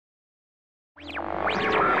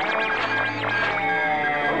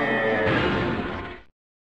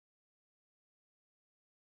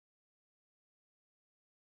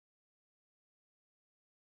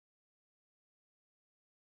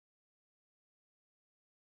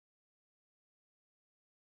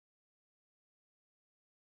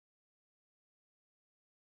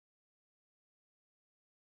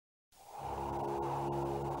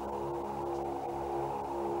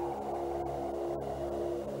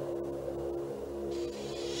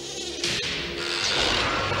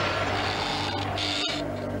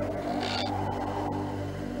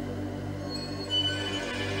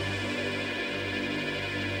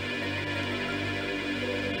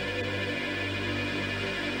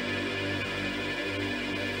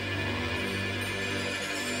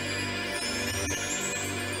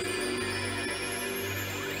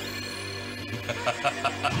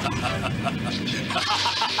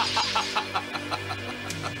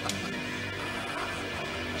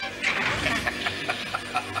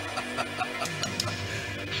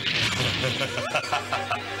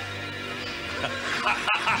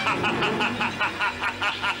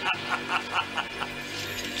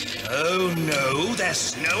Oh, no,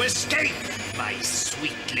 there's no escape, my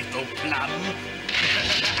sweet little plum.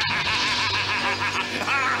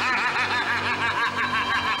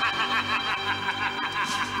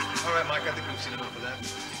 All right, Mike, I think we've seen enough of that.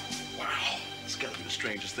 Wow, it's gotta be the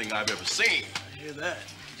strangest thing I've ever seen. I hear that.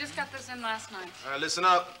 Just got this in last night. All right, listen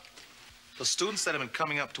up. The students that have been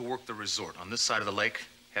coming up to work the resort on this side of the lake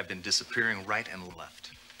have been disappearing right and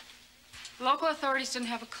left. Local authorities didn't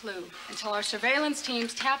have a clue until our surveillance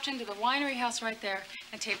teams tapped into the winery house right there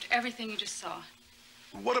and taped everything you just saw.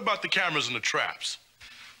 What about the cameras and the traps?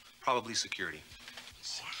 Probably security.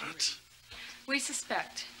 What? We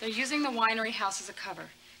suspect they're using the winery house as a cover,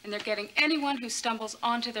 and they're getting anyone who stumbles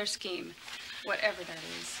onto their scheme, whatever that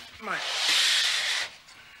is. Mike.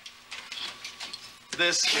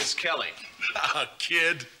 This is Kelly. Ah,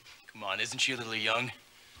 kid. Come on, isn't she a little young?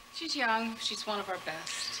 She's young. She's one of our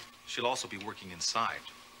best. She'll also be working inside.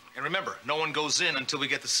 And remember, no one goes in until we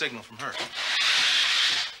get the signal from her.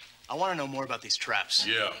 I want to know more about these traps.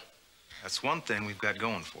 Yeah. That's one thing we've got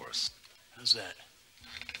going for us. How's that?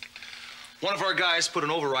 One of our guys put an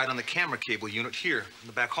override on the camera cable unit here in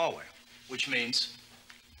the back hallway. Which means?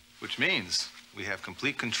 Which means we have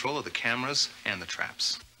complete control of the cameras and the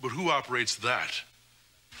traps. But who operates that?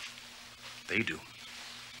 They do.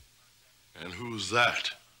 And who's that?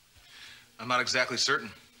 I'm not exactly certain.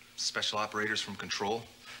 Special operators from control.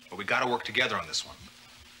 But we gotta work together on this one.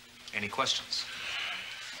 Any questions?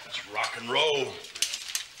 Let's rock and roll.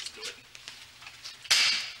 Let's do it.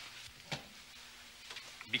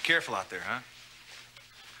 Be careful out there, huh?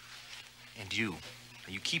 And you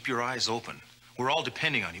keep your eyes open. We're all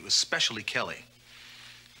depending on you, especially Kelly.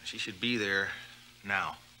 She should be there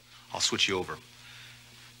now. I'll switch you over.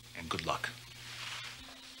 And good luck.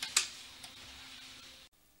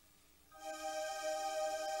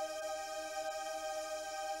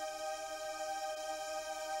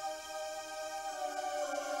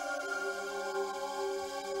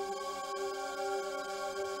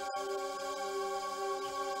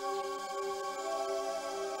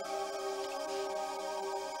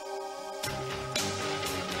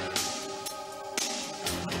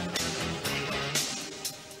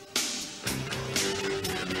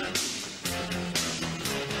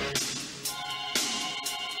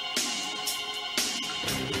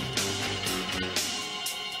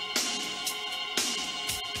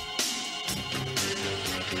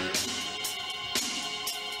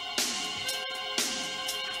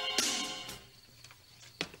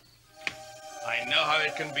 I know how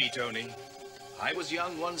it can be, Tony. I was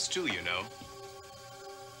young once too, you know.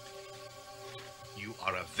 You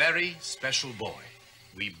are a very special boy.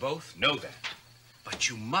 We both know that. But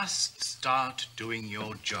you must start doing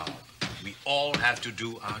your job. We all have to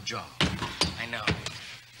do our job. I know.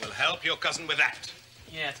 We'll help your cousin with that.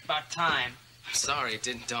 Yeah, it's about time. I'm sorry it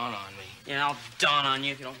didn't dawn on me. Yeah, I'll dawn on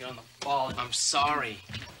you if you don't get on the ball. I'm sorry.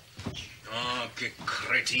 Oh, che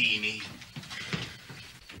cretini.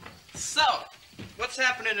 So, what's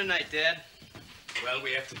happening tonight, Dad? Well,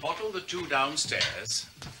 we have to bottle the 2 downstairs.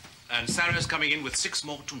 And Sarah's coming in with 6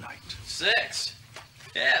 more tonight. 6?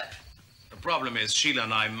 Yep. The problem is Sheila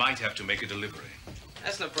and I might have to make a delivery.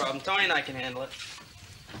 That's no problem. Tony and I can handle it.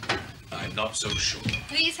 I'm not so sure.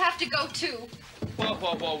 These have to go too. Whoa,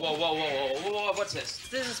 whoa, whoa, whoa, whoa, whoa, whoa, whoa, what's this?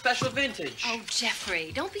 This is a special vintage. Oh,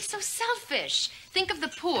 Jeffrey, don't be so selfish. Think of the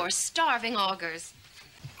poor, starving augers.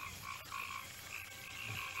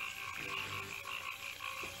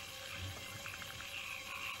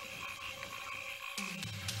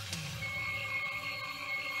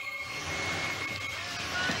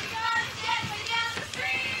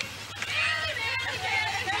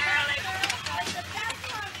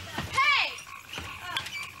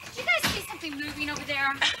 Over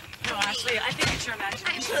there. No, Ashley, I think it's your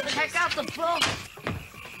imagination. Check out the book.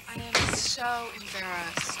 I am so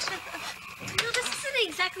embarrassed. No, this isn't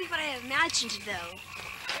exactly what I imagined, though.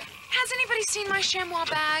 Has anybody seen my chamois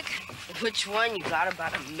bag? Which one? You got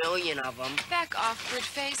about 1 million of them. Back off,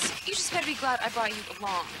 Bridgeface. You just better be glad I brought you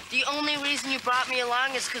along. The only reason you brought me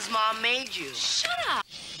along is because Mom made you. Shut up.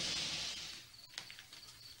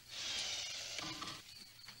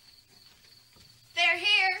 They're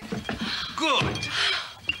here. Good.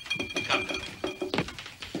 Come down.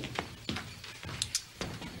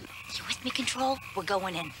 You with me, Control? We're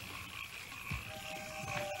going in.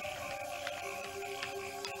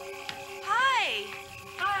 Hi.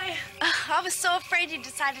 Hi. I was so afraid you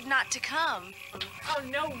decided not to come. Oh,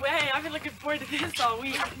 no way. I've been looking forward to this all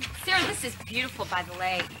week. Sarah, this is beautiful by the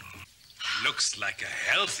lake. Looks like a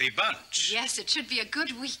healthy bunch. Yes, it should be a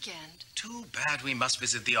good weekend. Too bad we must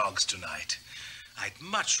visit the Oggs tonight. I'd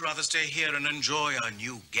much rather stay here and enjoy our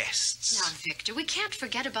new guests. Now, Victor, we can't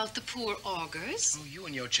forget about the poor augers. Oh, you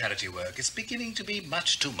and your charity work is beginning to be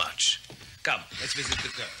much too much. Come, let's visit the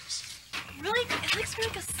girls. Really? It looks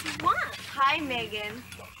like a swamp. Hi, Megan.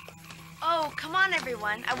 Oh, come on,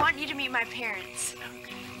 everyone. I want you to meet my parents.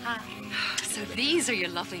 So these are your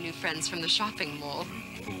lovely new friends from the shopping mall.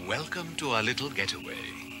 Welcome to our little getaway.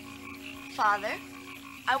 Father,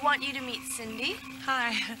 I want you to meet Cindy.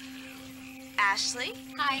 Hi. Ashley.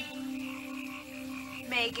 Hi.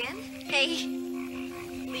 Megan. Hey.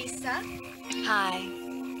 Lisa. Hi.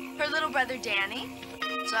 Her little brother, Danny.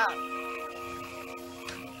 What's up?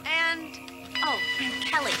 And, Oh,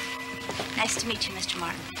 Kelly. Nice to meet you, Mr.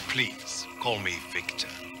 Martin. Please, call me Victor.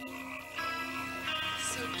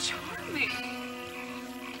 So charming.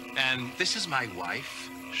 And this is my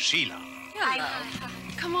wife, Sheila. Hello.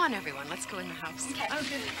 Come on, everyone. Let's go in the house. Okay. Oh,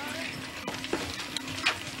 good.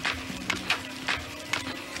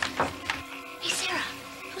 Hey, Sarah.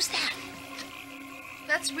 Who's that?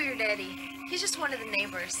 that's Weird Eddie. He's just one of the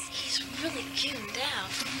neighbors. He's really tuned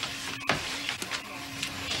out.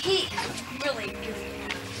 He really is.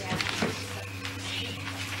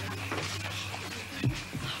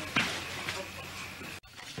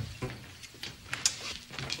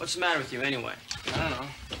 What's the matter with you, anyway? I don't know.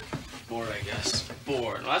 Bored, I guess.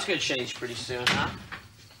 Bored. Well, that's gonna change pretty soon, huh?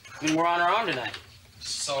 I mean, we're on our own tonight.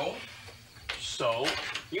 So? So?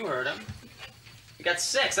 You heard him. You got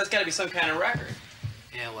 6. That's gotta be some kind of record.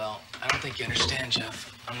 Yeah, well, I don't think you understand,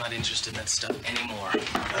 Jeff. I'm not interested in that stuff anymore.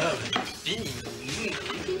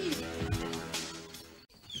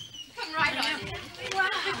 Come right on in. Wow,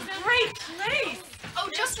 great place. Oh,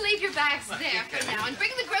 just leave your bags there for now and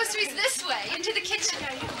bring the groceries this way into the kitchen.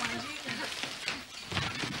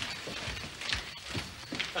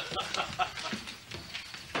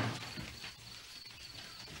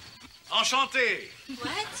 Enchanté.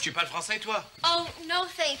 What? Tu parles français, toi? Oh, no,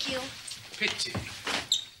 thank you. Pity.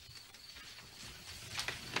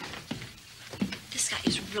 This guy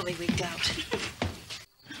is really wigged out.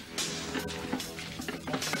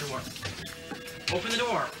 Open the door. Open the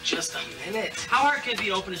door. Just a minute. How hard can it be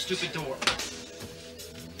to open a stupid door?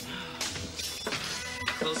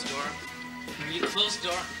 Close the door. Will you close the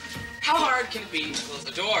door? How hard can it be to close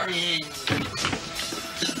the door?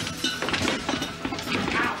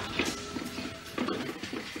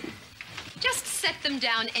 Just set them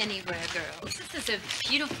down anywhere, girls. This is a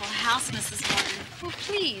beautiful house, Mrs. Martin. Oh,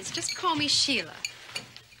 please, just call me Sheila.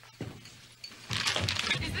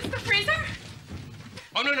 Is this the freezer?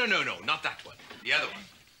 Oh, no, not that one. The other one.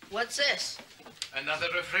 What's this? Another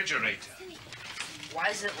refrigerator. Why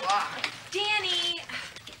is it locked? Danny,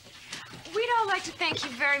 we'd all like to thank you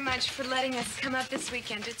very much for letting us come up this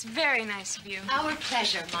weekend. It's very nice of you. Our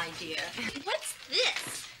pleasure, my dear. What's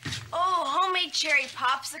this? Oh, homemade cherry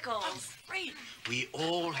popsicles. Great. We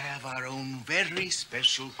all have our own very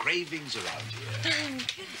special cravings around here.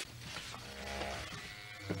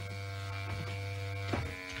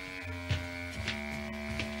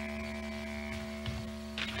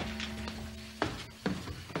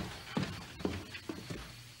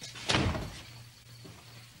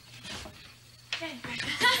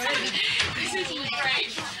 This is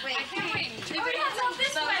great. Wait. I can't wait.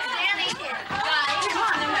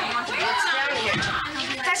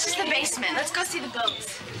 That's just the basement. Let's go see the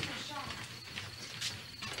goats.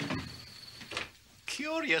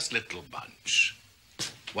 Curious little bunch.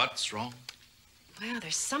 What's wrong? Well,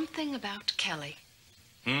 there's something about Kelly.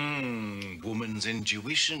 Woman's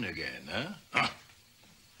intuition again, huh?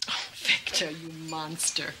 Oh, Victor, you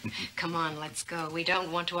monster. Come on, let's go. We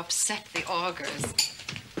don't want to upset the augers.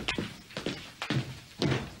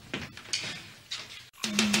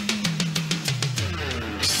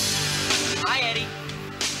 Bye, Eddie.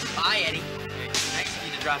 Bye, Eddie. Nice of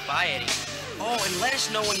you to drop by, Eddie. Oh, and let us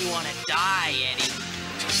know when you want to die, Eddie.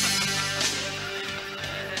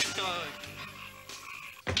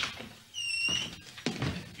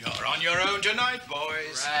 You're on your own tonight,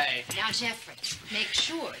 boys. Right. Now, Jeffrey, make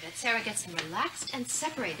sure that Sarah gets them relaxed and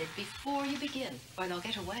separated before you begin, or they'll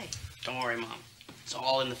get away. Don't worry, Mom. It's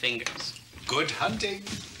all in the fingers. Good hunting.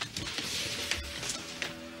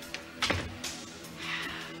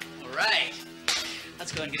 All right.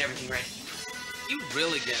 Let's go and get everything ready. You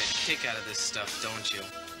really get a kick out of this stuff, don't you?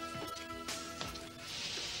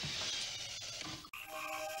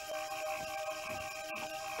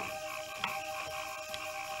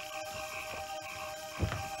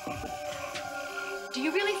 Do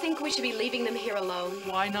you really think we should be leaving them here alone?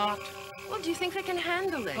 Why not? Well, do you think they can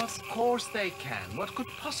handle it? Of course they can. What could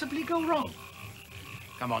possibly go wrong?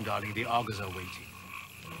 Come on, darling. The augers are waiting.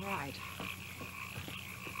 Right.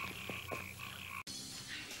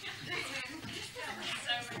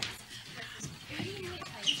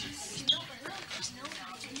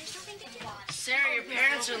 Sarah, your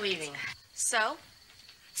parents are leaving. So,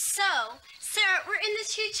 Sarah, we're in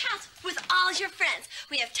this huge house with all your friends.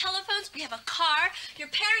 We have telephones, we have a car, your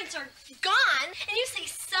parents are gone, and you say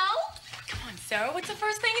so? Come on, Sarah, what's the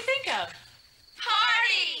first thing you think of?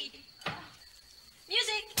 Party!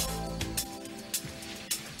 Music!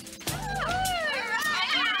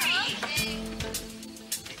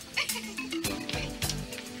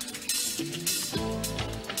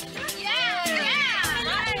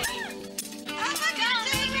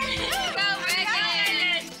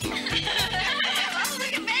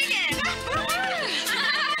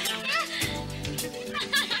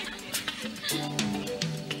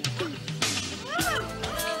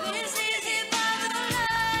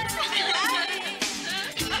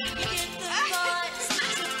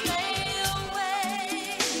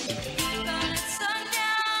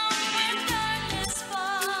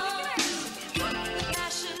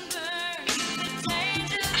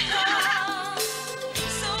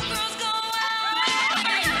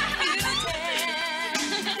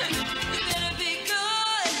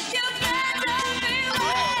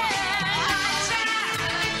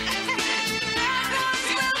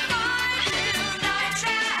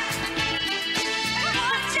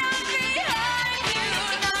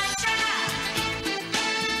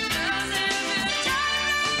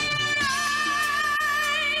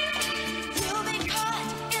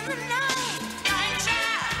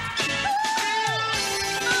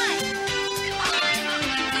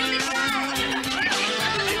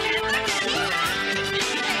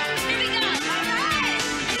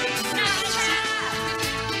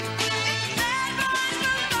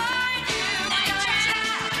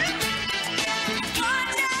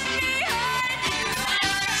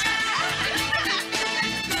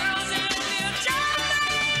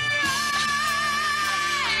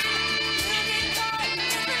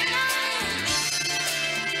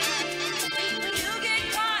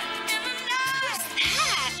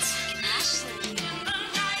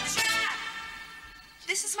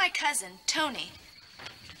 Tony.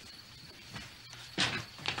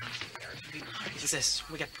 What's this?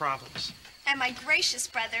 We got problems. And my gracious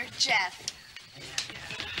brother, Jeff.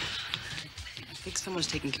 I think someone's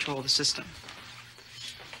taking control of the system.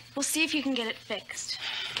 We'll see if you can get it fixed.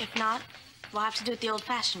 If not, we'll have to do it the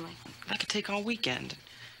old-fashioned way. I could take all weekend.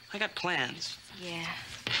 I got plans. Yeah.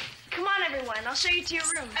 Come on, everyone. I'll show you to your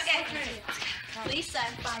rooms. Okay. Lisa.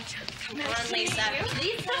 Bye. Come on, Lisa.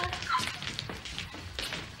 Lisa.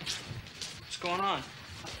 What's going on?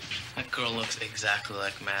 That girl looks exactly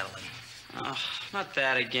like Madeline. Oh, not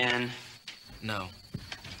that again. No,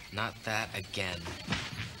 not that again.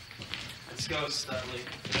 Let's go, Studley.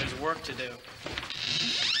 There's work to do.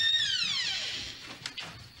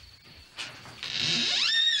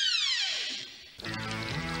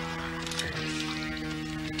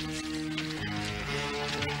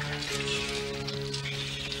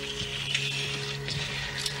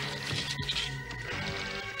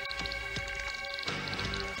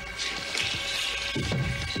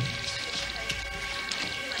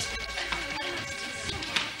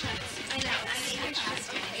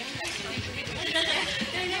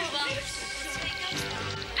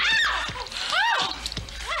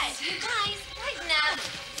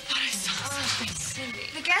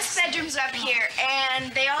 Up here,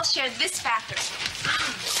 and they all share this bathroom.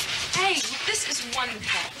 Hey, this is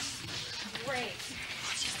wonderful. Great.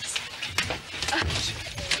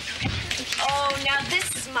 Oh, now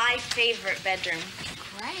this is my favorite bedroom.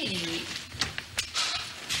 Great.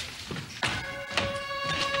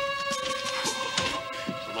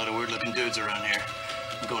 There's a lot of weird-looking dudes around here.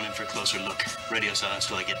 I'm going in for a closer look. Radio silence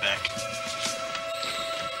till I get back.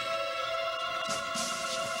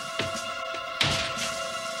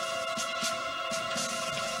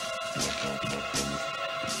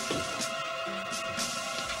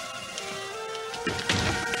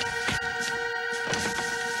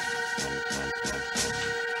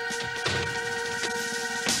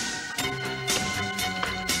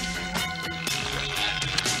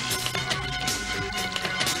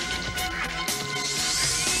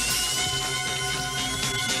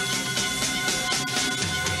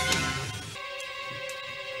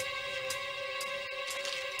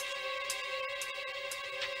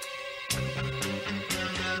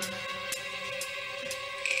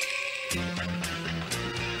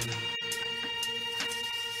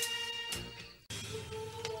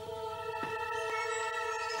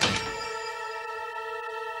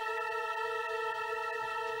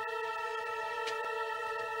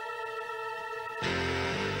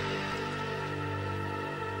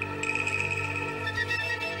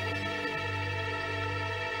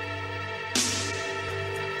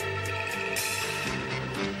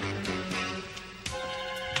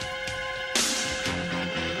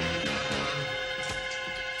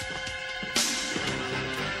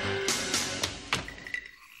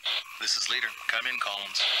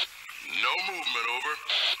 Over.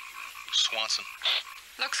 Swanson.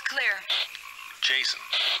 Looks clear. Jason.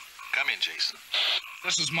 Come in, Jason.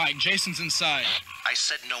 This is Mike. Jason's inside. I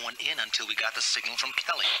said no one in until we got the signal from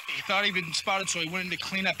Kelly. He thought he'd been spotted, so he went in to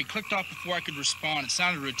clean up. He clicked off before I could respond. It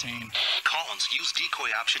sounded routine. Collins, use decoy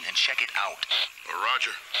option and check it out.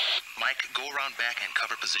 Roger. Mike, go around back and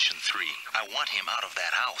cover position 3. I want him out of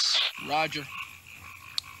that house. Roger.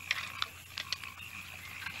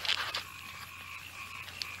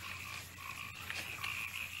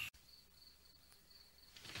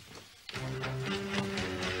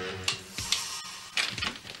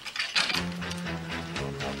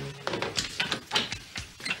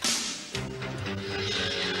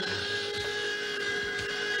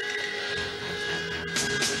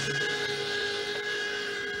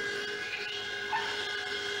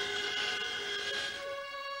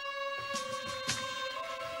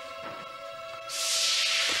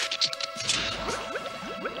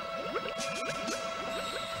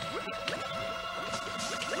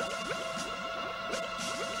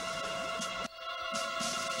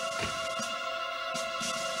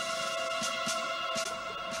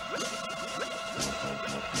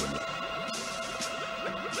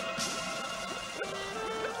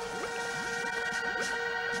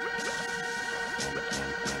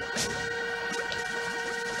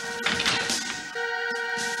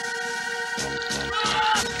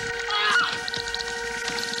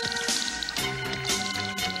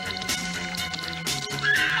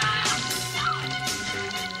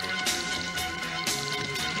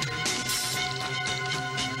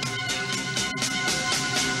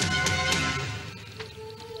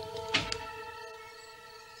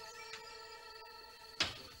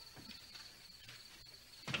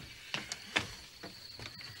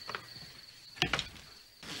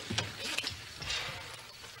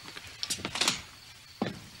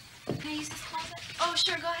 Oh,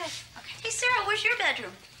 sure, go ahead. Okay. Hey, Sarah, where's your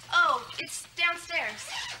bedroom? Oh, it's downstairs.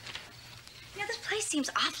 You know, this place seems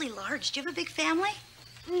awfully large. Do you have a big family?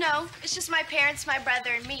 No, it's just my parents, my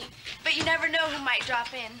brother, and me. But you never know who might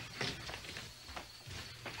drop in.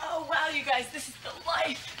 Oh, wow, you guys, this is the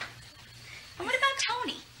life. And what about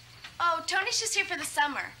Tony? Oh, Tony's just here for the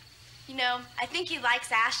summer. You know, I think he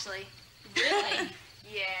likes Ashley. Really?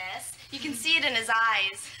 Yes. You can see it in his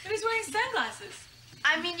eyes. And he's wearing sunglasses.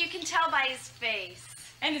 I mean, you can tell by his face.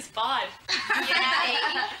 And his bod.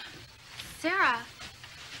 Yeah. Sarah,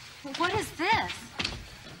 what is this?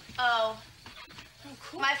 Oh. Oh,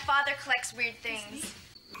 cool. My father collects weird things.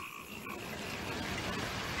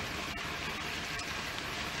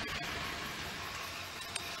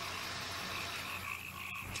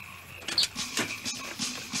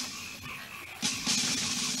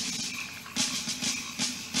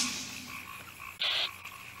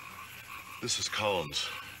 This is Collins.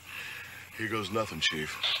 Here goes nothing,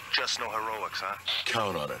 Chief. Just no heroics, huh?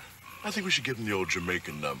 Count on it. I think we should give him the old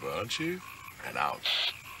Jamaican number, huh, Chief? And out.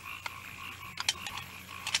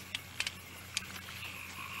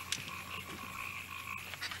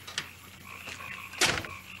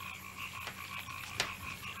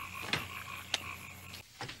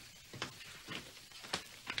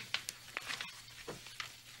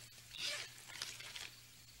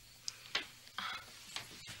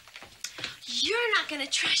 You're not gonna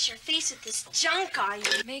trash your face with this junk, are you?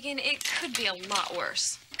 Megan, it could be a lot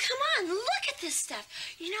worse. Come on, look at this stuff.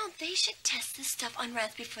 You know, they should test this stuff on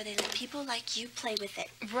rats before they let people like you play with it.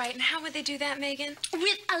 Right, and how would they do that, Megan?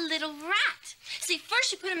 With a little rat. See,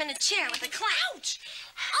 first you put him in a chair with a clown. Ouch!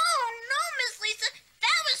 Oh, no, Miss Lisa,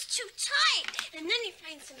 that was too tight. And then you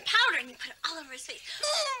find some powder and you put it all over his face.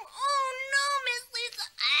 Oh no, Miss Lisa.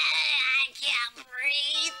 I can't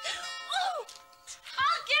breathe. Oh,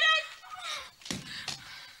 I'll get it.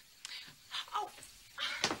 Oh.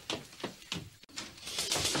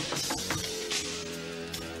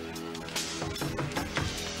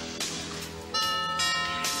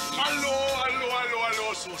 Hello.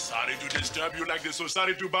 So sorry to disturb you like this. So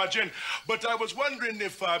sorry to barge in. But I was wondering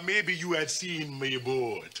if maybe you had seen my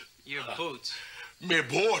boat. Your boots. My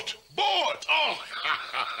boat? Boat! Oh!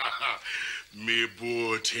 Me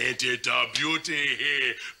boat, ain't it a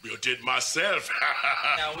beauty? Built it myself.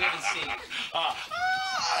 No, we haven't seen it.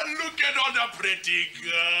 Look at all the pretty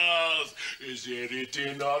girls. Is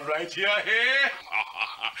everything all right here, hey?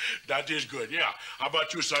 That is good, yeah. How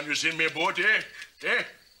about you, son? You seen me boat, eh? Eh?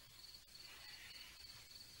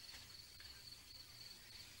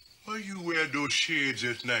 Why you wear those shades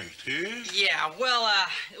at night, eh? Yeah, well,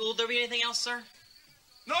 will there be anything else, sir?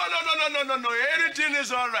 No. Everything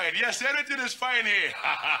is all right. Yes, everything is fine here.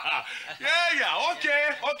 Yeah.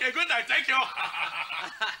 Okay. Good night. Thank you.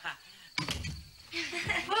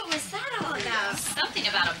 What was that all about? Something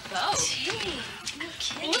about a boat. Gee.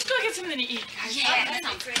 than you eat, guys. Yeah, that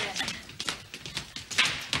sounds great.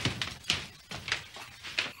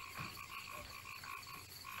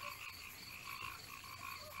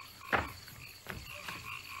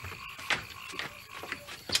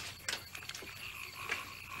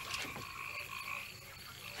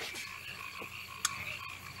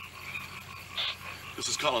 This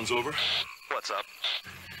is Collins, over. What's up?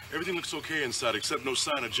 Everything looks okay inside, except no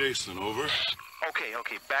sign of Jason, over.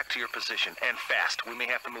 Okay, back to your position, and fast. We may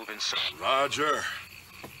have to move in soon. Roger.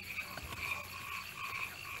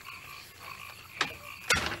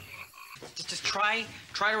 Just try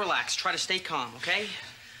to relax. Try to stay calm, okay?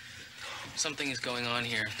 Something is going on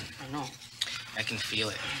here. I know. I can feel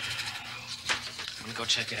it. I'm gonna go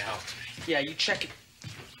check it out. Yeah, you check it.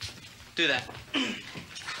 Do that.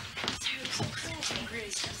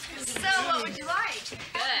 So, what would you like? Good.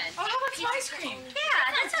 Oh, how about some ice cream?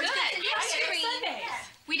 Yeah, that sounds good. Ice cream. Sundays.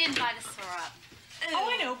 We didn't buy the syrup. Oh,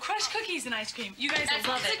 I know. Crushed cookies and ice cream. You guys That's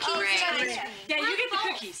will love it. cookies. Oh, Great. yeah, you get the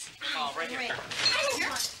cookies. Oh, right here.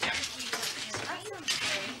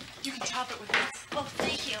 You can chop it with this. Oh,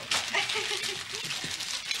 thank you.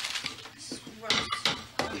 This is gross.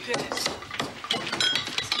 Oh, goodness.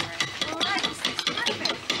 All right.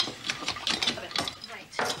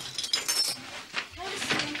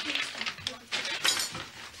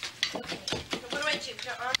 What do I do?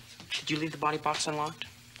 Did you leave the body box unlocked?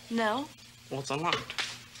 No. Well, it's unlocked.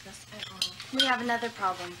 We have another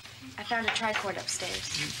problem. I found a tricord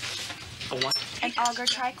upstairs. A what? An auger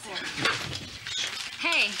tricord.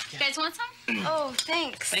 Hey, you guys want some? Oh,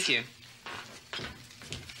 thanks. Thank you.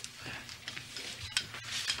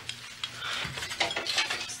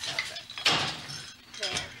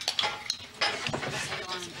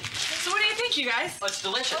 So what do you think, you guys? Oh, it's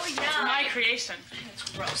delicious. Oh, yeah. It's my creation. It's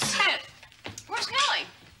gross. Hey, where's Kelly?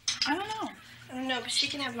 I don't know. I don't know, but she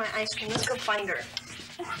can have my ice cream. Let's go find her.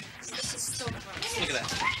 This is so gross. Look at that.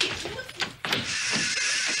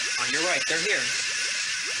 Oh, you're right. They're here.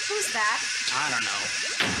 Who's that? I don't know.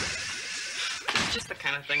 It's just the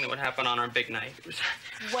kind of thing that would happen on our big night.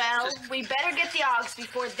 Well, we better get the Augs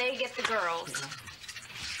before they get the girls.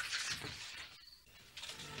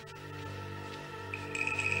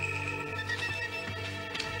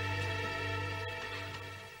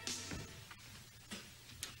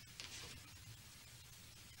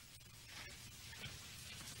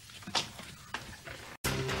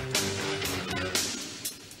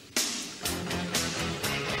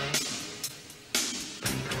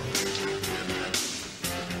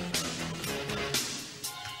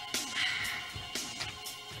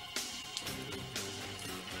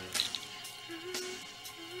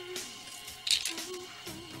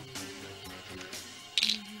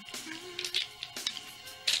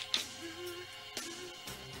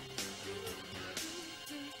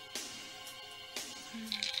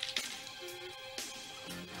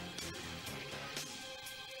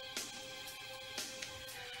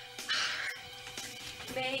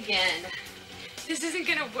 Megan, this isn't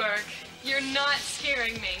gonna work. You're not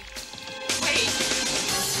scaring me. Wait.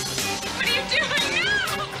 What are you doing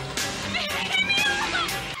now? Megan, no!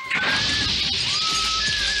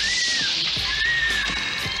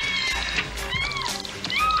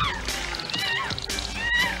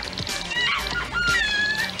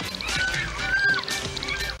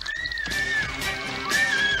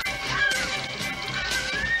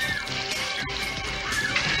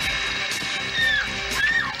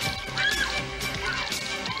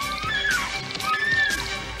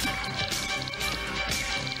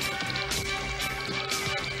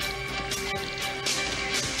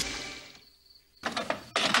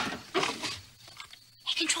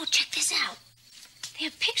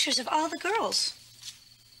 Of all the girls.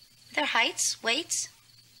 Their heights, weights,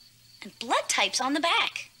 and blood types on the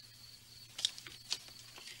back.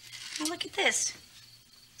 Now look at this.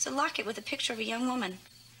 It's a locket with a picture of a young woman.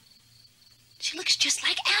 She looks just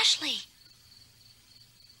like Ashley.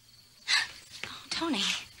 Oh, Tony.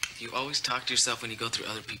 You always talk to yourself when you go through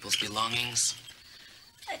other people's belongings.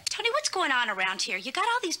 Tony, what's going on around here? You got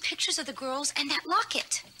all these pictures of the girls and that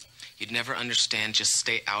locket. You'd never understand. Just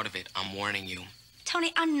stay out of it. I'm warning you.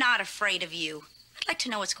 Tony, I'm not afraid of you. I'd like to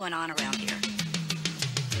know what's going on around here.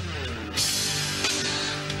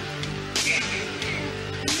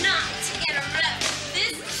 Not to interrupt.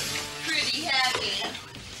 This is pretty heavy.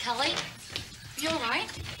 Kelly, you all right?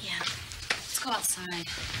 Yeah. Let's go outside.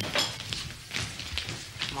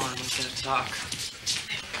 Come on, we gotta talk.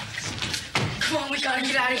 Come on, we gotta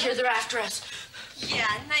get out of here. They're after us. Yeah,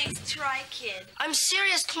 nice try, kid. I'm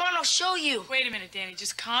serious. Come on, I'll show you. Wait a minute, Danny.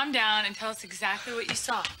 Just calm down and tell us exactly what you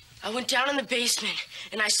saw. I went down in the basement,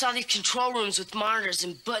 and I saw these control rooms with monitors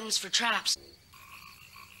and buttons for traps.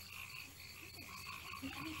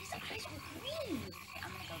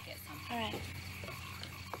 All right.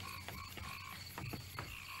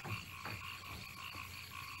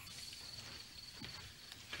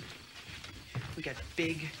 We got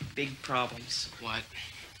big, big problems. What?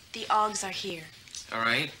 The Augs are here. All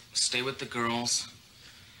right, stay with the girls.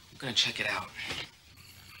 I'm gonna check it out.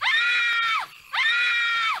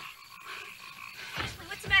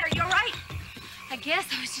 What's the matter? You all right? I guess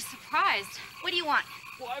I was just surprised. What do you want?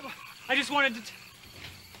 Well, I just wanted to...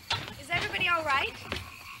 Is everybody all right?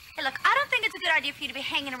 Hey, look, I don't think it's a good idea for you to be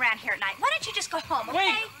hanging around here at night. Why don't you just go home,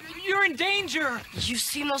 okay? Wait! You're in danger! You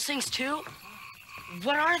seen those things too?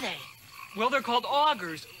 What are they? Well, they're called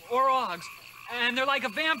augers, or augs, and they're like a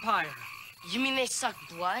vampire. You mean they suck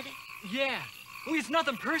blood? Yeah. Well, it's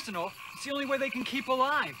nothing personal. It's the only way they can keep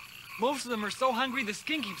alive. Most of them are so hungry the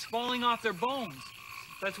skin keeps falling off their bones.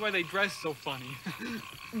 That's why they dress so funny.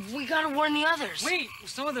 We gotta warn the others. Wait,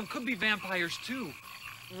 some of them could be vampires too.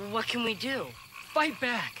 What can we do? Fight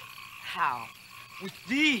back. How? With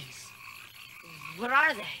these. What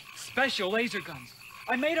are they? Special laser guns.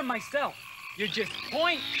 I made them myself. You just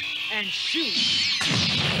point and shoot.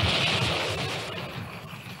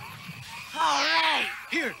 All right.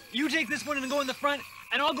 Here, you take this one and go in the front,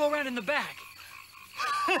 and I'll go around in the back.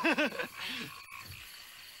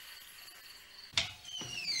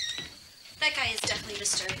 That guy is definitely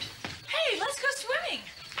disturbed. Hey, let's go swimming.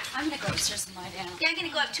 I'm gonna go upstairs and lie down. Yeah, I'm gonna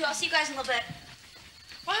go up too. I'll see you guys in a little bit.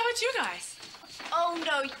 Well, how about you guys? Oh,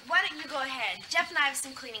 no. Why don't you go ahead? Jeff and I have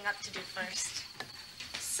some cleaning up to do first.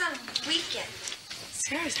 Some weekend.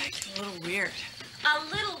 Sarah's acting a little weird. A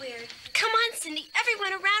little weird. Come on, Cindy.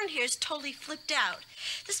 Everyone around here is totally flipped out.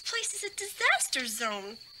 This place is a disaster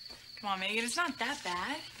zone. Come on, Megan. It's not that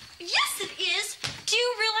bad. Yes, it is. Do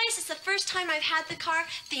you realize it's the first time I've had the car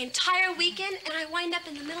the entire weekend and I wind up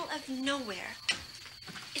in the middle of nowhere?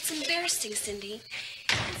 It's embarrassing, Cindy.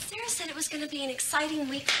 And Sarah said it was going to be an exciting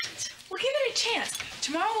weekend. Well, give it a chance.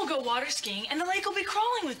 Tomorrow we'll go water skiing and the lake will be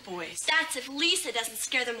crawling with boys. That's if Lisa doesn't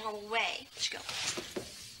scare them all away. Let's go.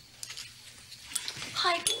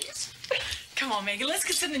 Hi, boys. Come on, Megan. Let's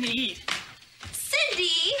get something to eat.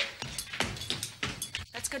 Cindy!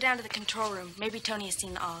 Let's go down to the control room. Maybe Tony has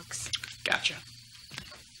seen the Augs. Gotcha.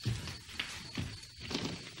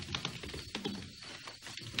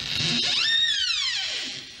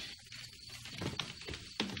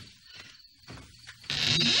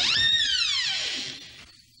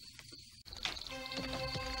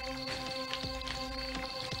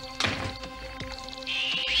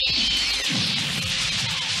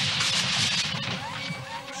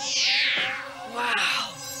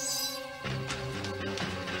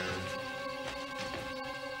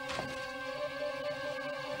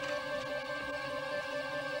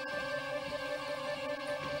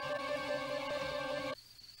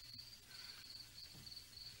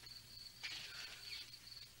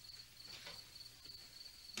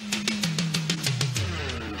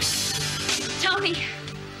 Tony,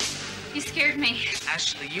 you scared me.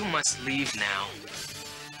 Ashley, you must leave now.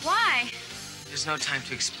 Why? There's no time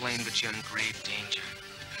to explain, but you're in grave danger.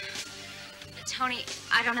 Tony,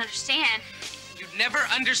 I don't understand. You'd never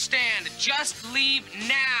understand. Just leave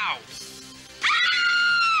now.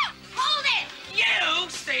 Ah! Hold it! You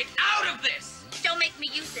stay out of this! Don't make me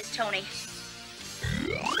use this, Tony.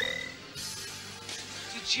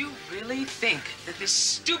 Did you really think that this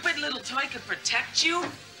stupid little toy could protect you?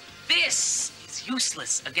 This is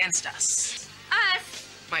useless against us. Us?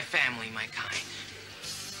 My family, my kind.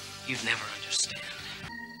 You'd never understand.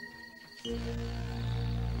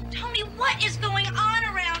 Tony, what is going on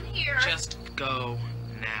around here? Just go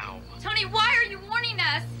now. Tony, why are you warning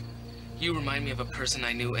us? You remind me of a person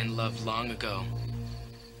I knew and loved long ago.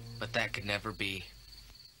 But that could never be.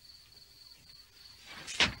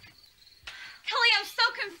 Kelly, I'm so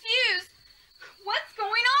confused. What's going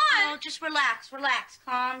on? Oh, just relax, relax.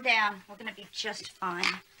 Calm down. We're gonna be just fine.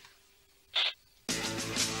 This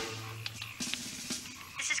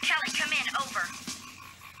is Kelly. Come in. Over.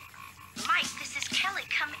 Mike, this is Kelly.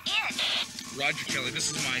 Come in. Roger, Kelly. This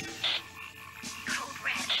is Mike. Code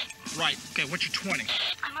red. Right. Okay, what's your 20?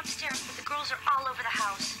 I'm upstairs, but the girls are all over the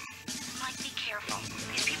house. Mike, be careful.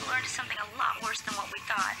 These people are into something a lot worse than what we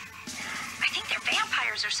thought. I think they're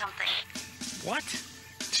vampires or something. What?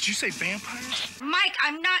 Did you say vampires? Mike,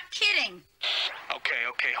 I'm not kidding.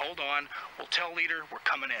 Okay, hold on. We'll tell Leader we're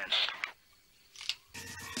coming in.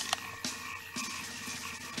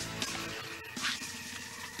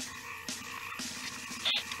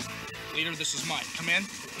 Leader, this is Mike. Come in.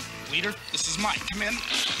 Leader, this is Mike. Come in.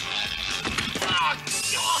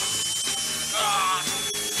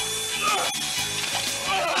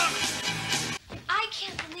 I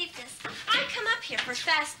can't believe this. I come up here for for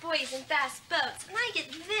fast boys and fast boats, and I get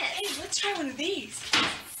this. Hey, let's try one of these.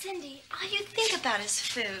 Cindy, all you think about is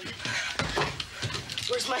food.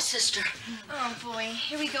 Where's my sister? Oh, boy.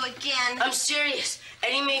 Here we go again. I'm serious.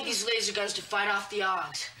 Eddie made these laser guns to fight off the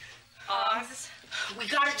Augs. Augs? We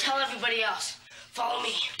gotta tell everybody else. Follow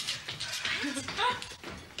me.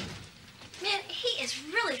 Man, he is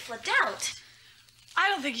really flipped out. I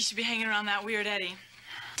don't think you should be hanging around that weird Eddie.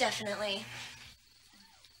 Definitely.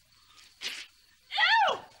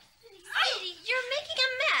 Ew! Cindy, you're making a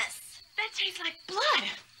mess. That tastes like blood.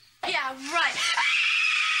 Yeah, right.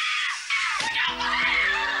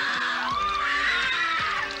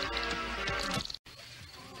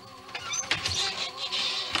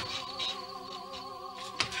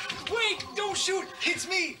 Wait, don't shoot. It's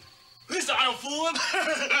me. Listen, I don't fool him.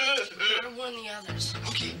 You're one of the others.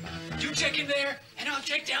 Okay, you check in there, and I'll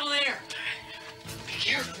check down there. Be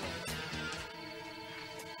careful.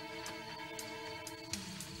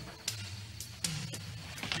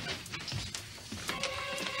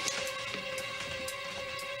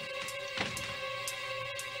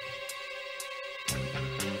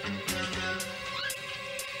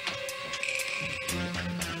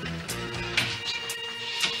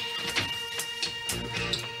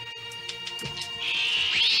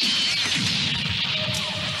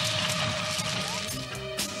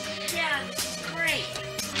 Yeah, this is great.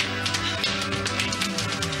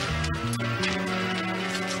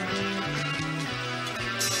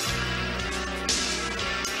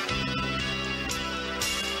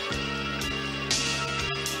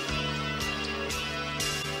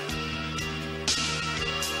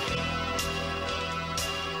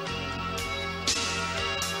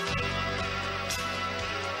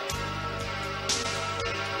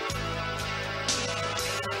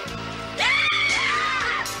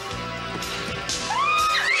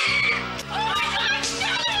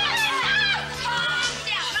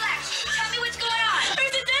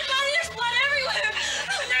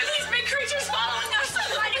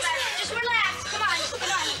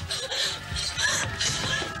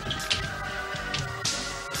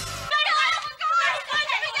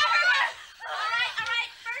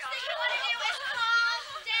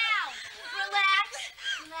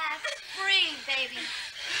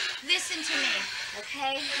 Listen to me,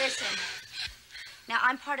 okay? Listen. Now,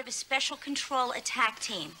 I'm part of a special control attack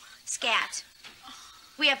team, S.C.A.T.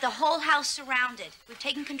 We have the whole house surrounded. We've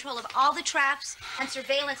taken control of all the traps and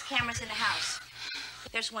surveillance cameras in the house.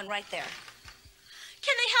 There's one right there.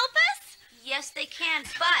 Can they help us? Yes, they can,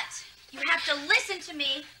 but you have to listen to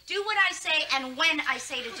me, do what I say, and when I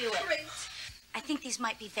say to do it. Great. I think these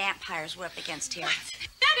might be vampires we're up against here. Vampires?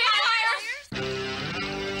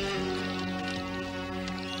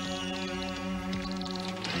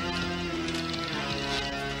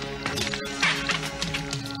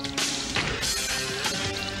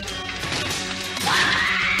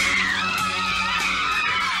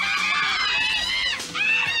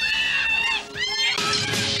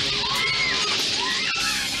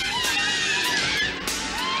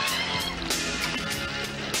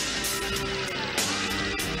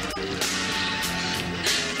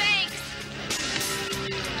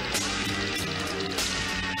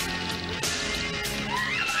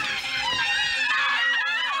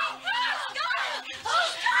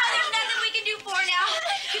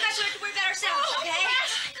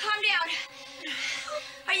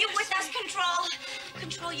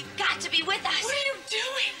 Control, you've got to be with us. What are you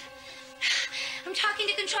doing? I'm talking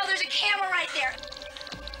to Control. There's a camera right there.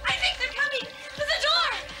 I think they're coming to the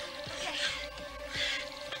door. Okay.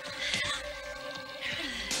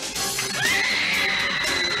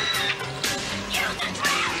 Get out the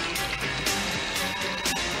trap!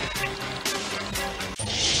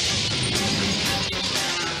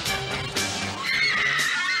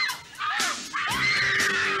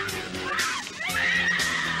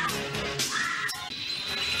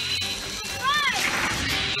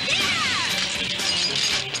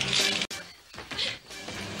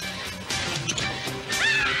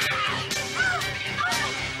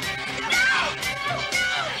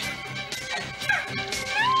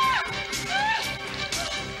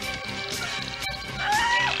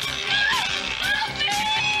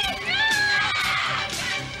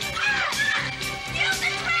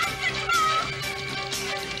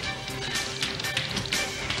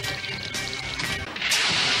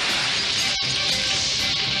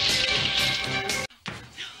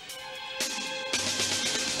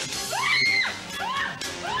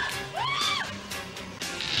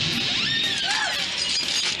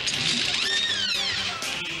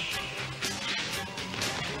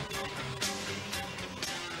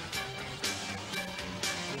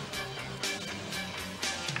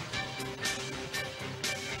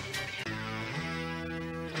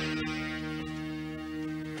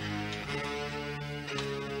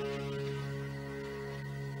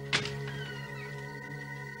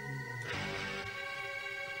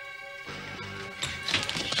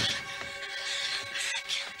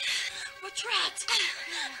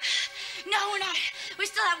 We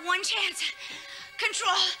still have one chance.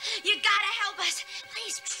 Control, you gotta help us.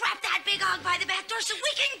 Please trap that big hog by the back door so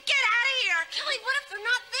we can get out of here. Kelly, what if they're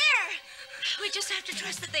not there? We just have to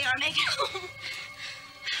trust that they are, Megan.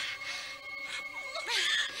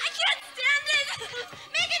 I can't stand it.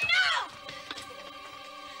 Megan, no!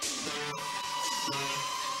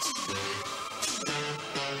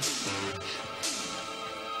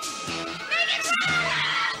 Megan,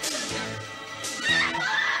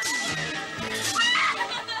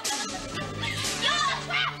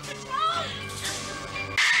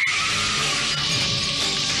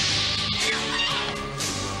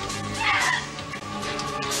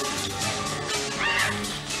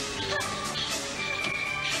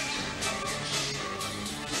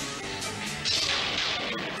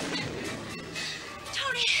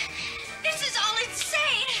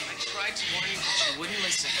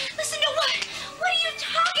 Listen to what? What are you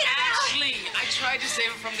talking about? Ashley, I tried to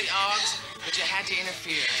save her from the Augs, but you had to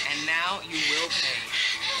interfere, and now you will pay.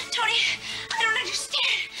 Tony, I don't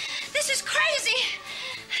understand. This is crazy.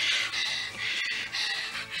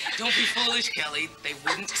 Don't be foolish, Kelly. They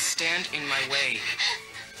wouldn't stand in my way.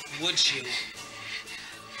 Would you?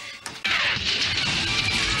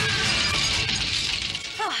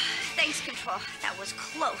 Oh, thanks, Control. That was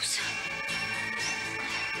close.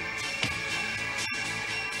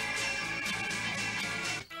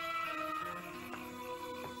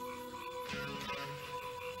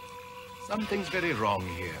 Something's very wrong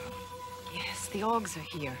here. Yes, the Augs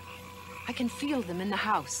are here. I can feel them in the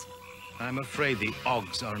house. I'm afraid the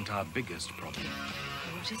Augs aren't our biggest problem.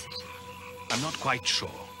 What is it? I'm not quite sure,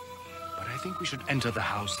 but I think we should enter the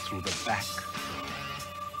house through the back door.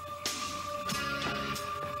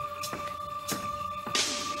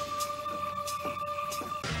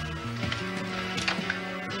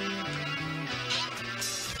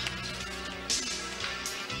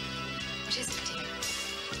 What is it, dear?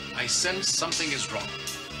 I sense something is wrong.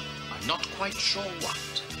 I'm not quite sure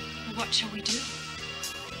what. What shall we do?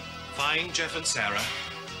 Find Jeff and Sarah.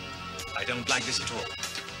 I don't like this at all.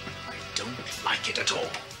 I don't like it at all.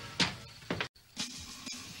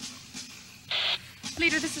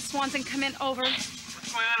 Leader, this is Swanson. Come in, over.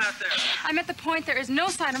 What's going on out there? I'm at the point. There is no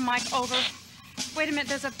sign of Mike, over. Wait a minute,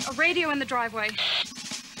 there's a radio in the driveway.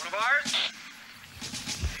 One of ours?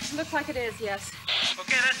 Looks like it is, yes.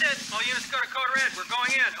 Okay, that's it. All units go to code red. We're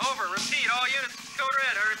going in. Over. Repeat. All units code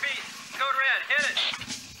red. I repeat. Code red. Hit it.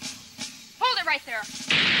 Hold it right there.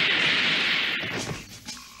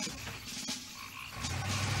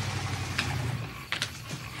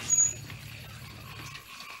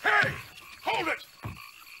 Hey! Hold it!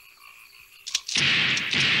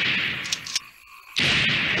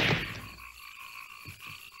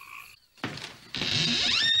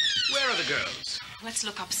 Where are the girls? Let's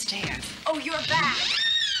look upstairs. Oh, you're back.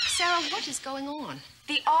 Sarah, what is going on?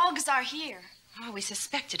 The Augs are here. Oh, we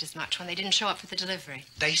suspected as much when they didn't show up for the delivery.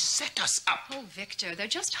 They set us up. Oh, Victor, they're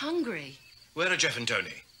just hungry. Where are Jeff and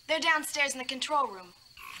Tony? They're downstairs in the control room.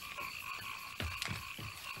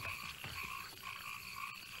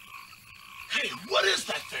 Hey, what is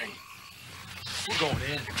that thing? We're going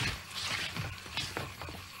in.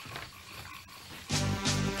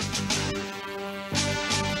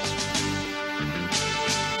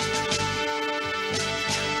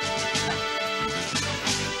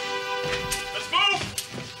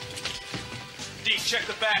 Check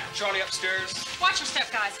the back. Charlie upstairs. Watch your step,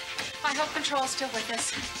 guys. I hope Control's still with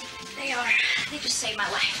us. They are. They just saved my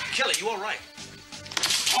life. Kelly, you all right?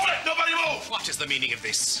 Hold it! Nobody move! What is the meaning of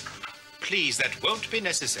this? Please, that won't be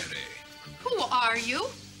necessary. Who are you?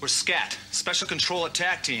 We're S.C.A.T, Special Control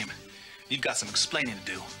Attack Team. You've got some explaining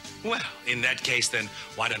to do. Well, in that case, then,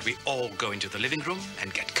 why don't we all go into the living room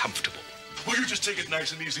and get comfortable? Will you just take it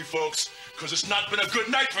nice and easy, folks? Because it's not been a good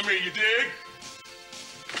night for me, you dig?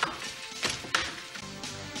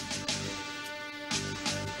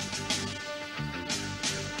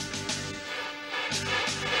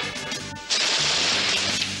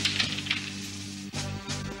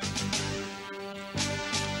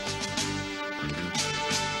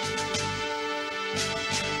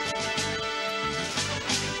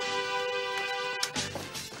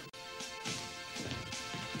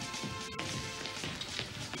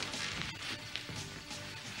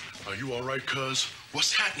 Are you all right, cuz?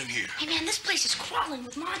 What's happening here? Hey, man, this place is crawling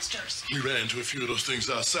with monsters. We ran into a few of those things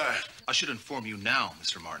outside. I should inform you now,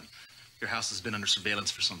 Mr. Martin. Your house has been under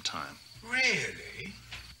surveillance for some time. Really?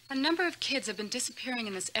 A number of kids have been disappearing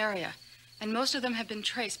in this area, and most of them have been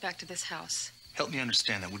traced back to this house. Help me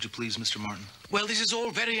understand that, would you please, Mr. Martin? Well, this is all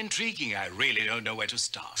very intriguing. I really don't know where to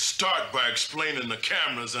start. Start by explaining the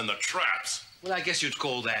cameras and the traps. Well, I guess you'd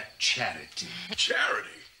call that charity. Charity?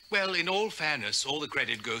 Well, in all fairness, all the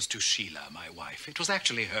credit goes to Sheila, my wife. It was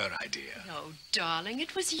actually her idea. Oh, darling,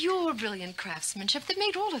 it was your brilliant craftsmanship that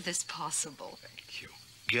made all of this possible. Thank you.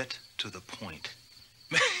 Get to the point.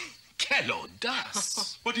 Quelle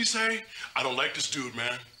audace. What'd he say? I don't like this dude,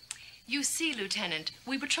 man. You see, Lieutenant,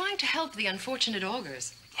 we were trying to help the unfortunate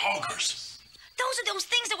augers. Augers? Those are those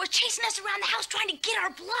things that were chasing us around the house trying to get our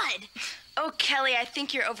blood. Oh, Kelly, I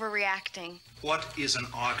think you're overreacting. What is an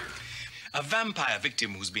auger? A vampire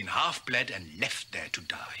victim who's been half-bled and left there to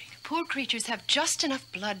die. Poor creatures have just enough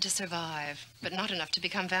blood to survive, but not enough to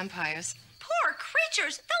become vampires. Poor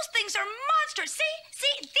creatures. Those things are monsters.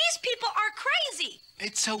 See, these people are crazy.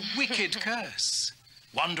 It's a wicked curse.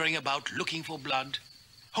 Wandering about looking for blood,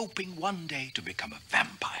 hoping one day to become a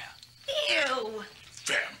vampire. Ew.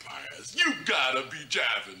 Vampires? You gotta be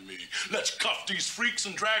jabbing me. Let's cuff these freaks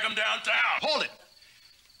and drag them downtown. Hold it!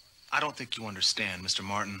 I don't think you understand, Mr.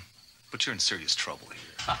 Martin, but you're in serious trouble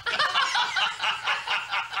here.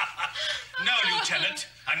 No, Lieutenant.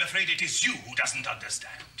 I'm afraid it is you who doesn't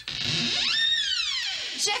understand.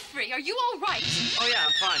 Jeffrey, are you all right? Oh, yeah,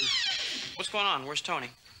 I'm fine. What's going on? Where's Tony?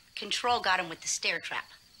 Control got him with the stair trap.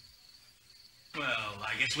 Well,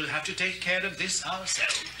 I guess we'll have to take care of this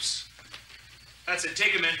ourselves. That's it.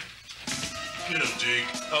 Take him in. Get him, Deke.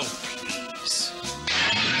 Oh, please.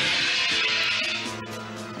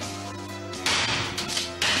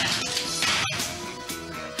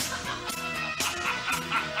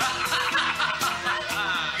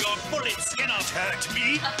 Your bullets cannot hurt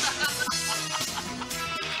me.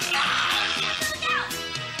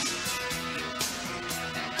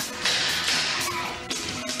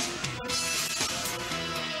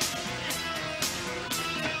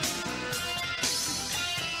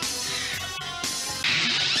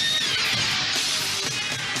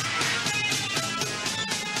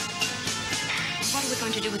 What are we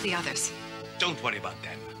going to do with the others? Don't worry about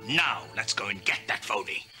them. Now, let's go and get that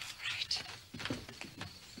phony.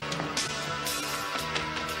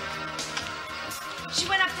 She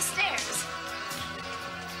went up the stairs.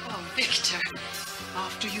 Oh, Victor.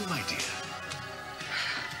 After you, my dear.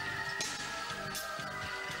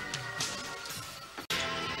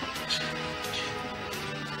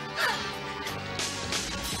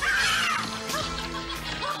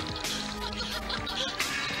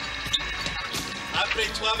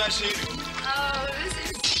 Après-toi, ma chérie. Oh, this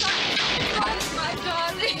is so fun, my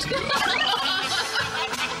darling.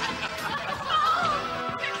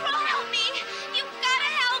 Control, help me. You've got to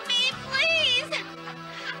help me, please.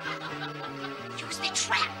 Use the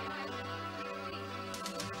trap.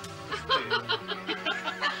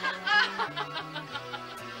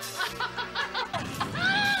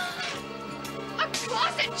 A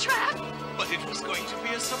closet trap? But it was going to be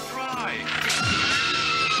a surprise.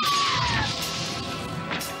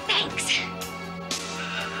 Thanks.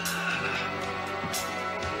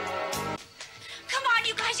 Come on,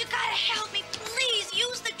 you guys, you gotta help me. Please,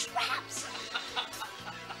 use the traps.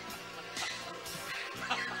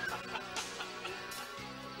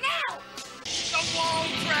 Now. The wall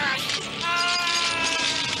trap.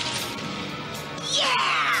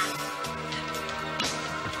 Yeah!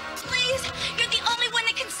 Please, you're the only one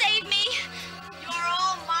that can save me. You're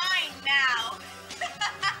all mine now.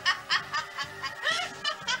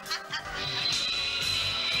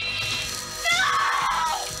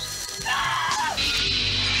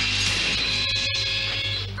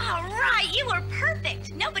 All right, you were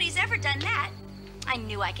perfect. Nobody's ever done that. I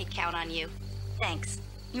knew I could count on you. Thanks.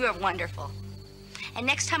 You are wonderful. And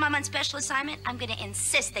next time I'm on special assignment, I'm going to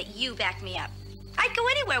insist that you back me up. I'd go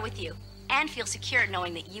anywhere with you and feel secure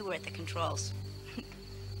knowing that you were at the controls.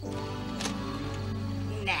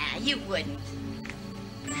 Nah, you wouldn't.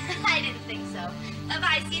 I didn't think so.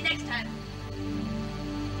 Bye-bye. See you next time.